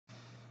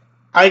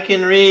I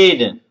can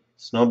read.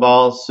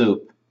 Snowball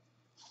soup.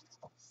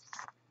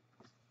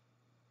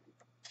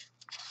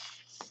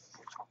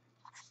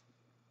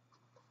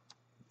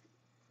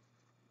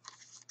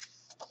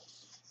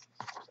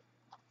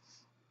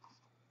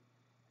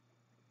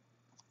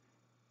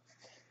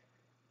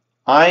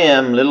 I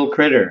am little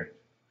critter.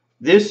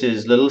 This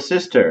is little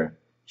sister.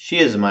 She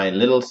is my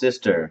little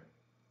sister.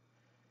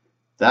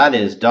 That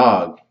is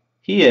dog.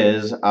 He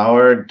is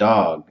our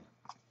dog.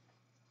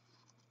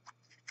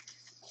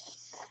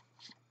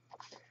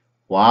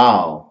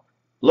 Wow,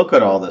 look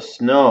at all the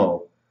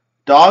snow.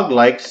 Dog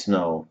likes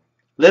snow.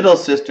 Little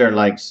sister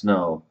likes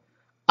snow.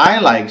 I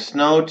like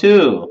snow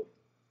too.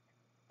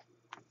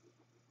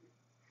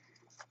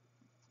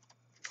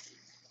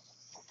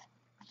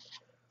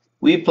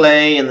 We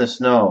play in the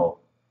snow.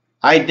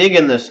 I dig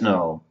in the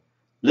snow.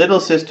 Little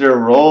sister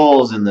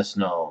rolls in the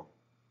snow.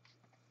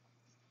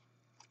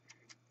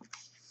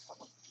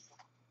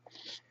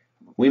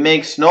 We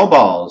make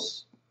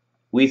snowballs.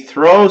 We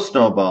throw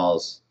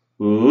snowballs.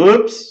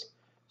 Oops!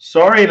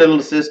 Sorry,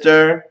 little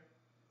sister.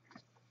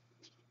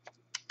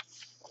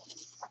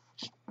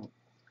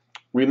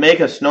 We make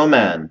a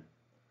snowman.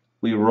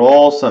 We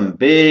roll some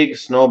big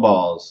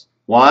snowballs.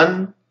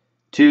 1,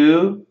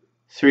 2,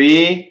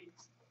 3.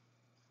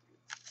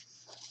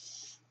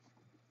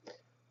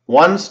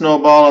 One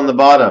snowball on the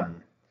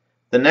bottom.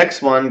 The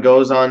next one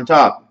goes on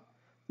top.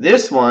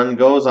 This one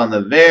goes on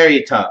the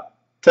very top.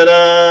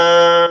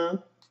 Ta-da!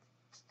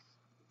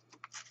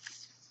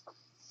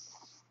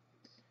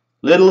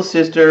 Little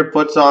sister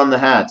puts on the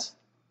hat.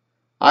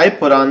 I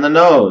put on the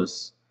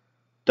nose.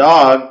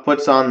 Dog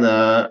puts on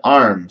the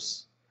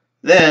arms.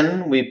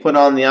 Then we put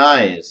on the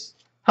eyes.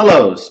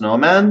 Hello,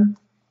 snowman.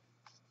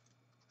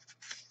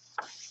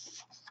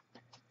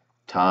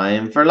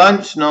 Time for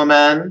lunch,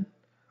 snowman.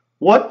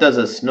 What does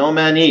a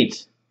snowman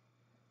eat?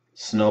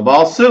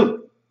 Snowball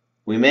soup.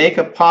 We make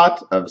a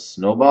pot of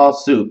snowball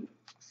soup.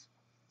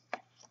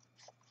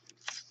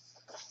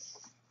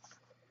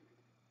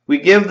 We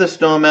give the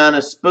snowman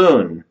a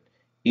spoon.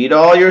 Eat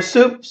all your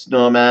soup,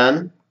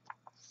 snowman.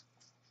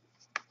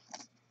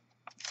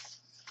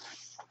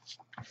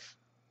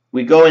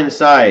 We go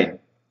inside.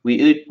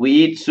 We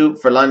eat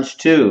soup for lunch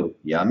too.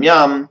 Yum,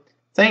 yum.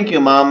 Thank you,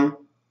 Mom.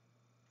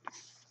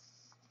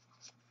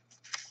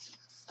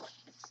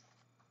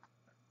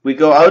 We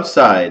go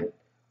outside.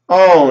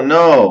 Oh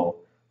no!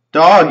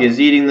 Dog is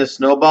eating the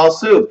snowball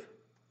soup.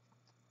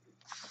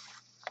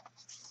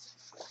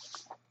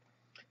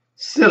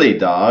 Silly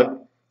dog.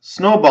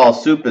 Snowball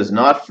soup is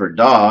not for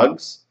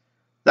dogs.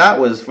 That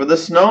was for the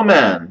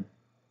snowman.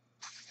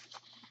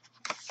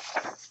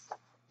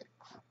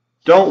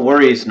 Don't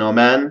worry,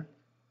 snowman.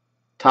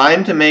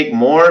 Time to make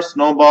more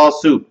snowball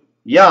soup.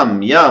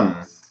 Yum,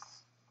 yum.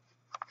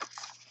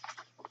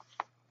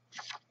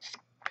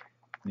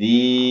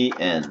 The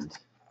end.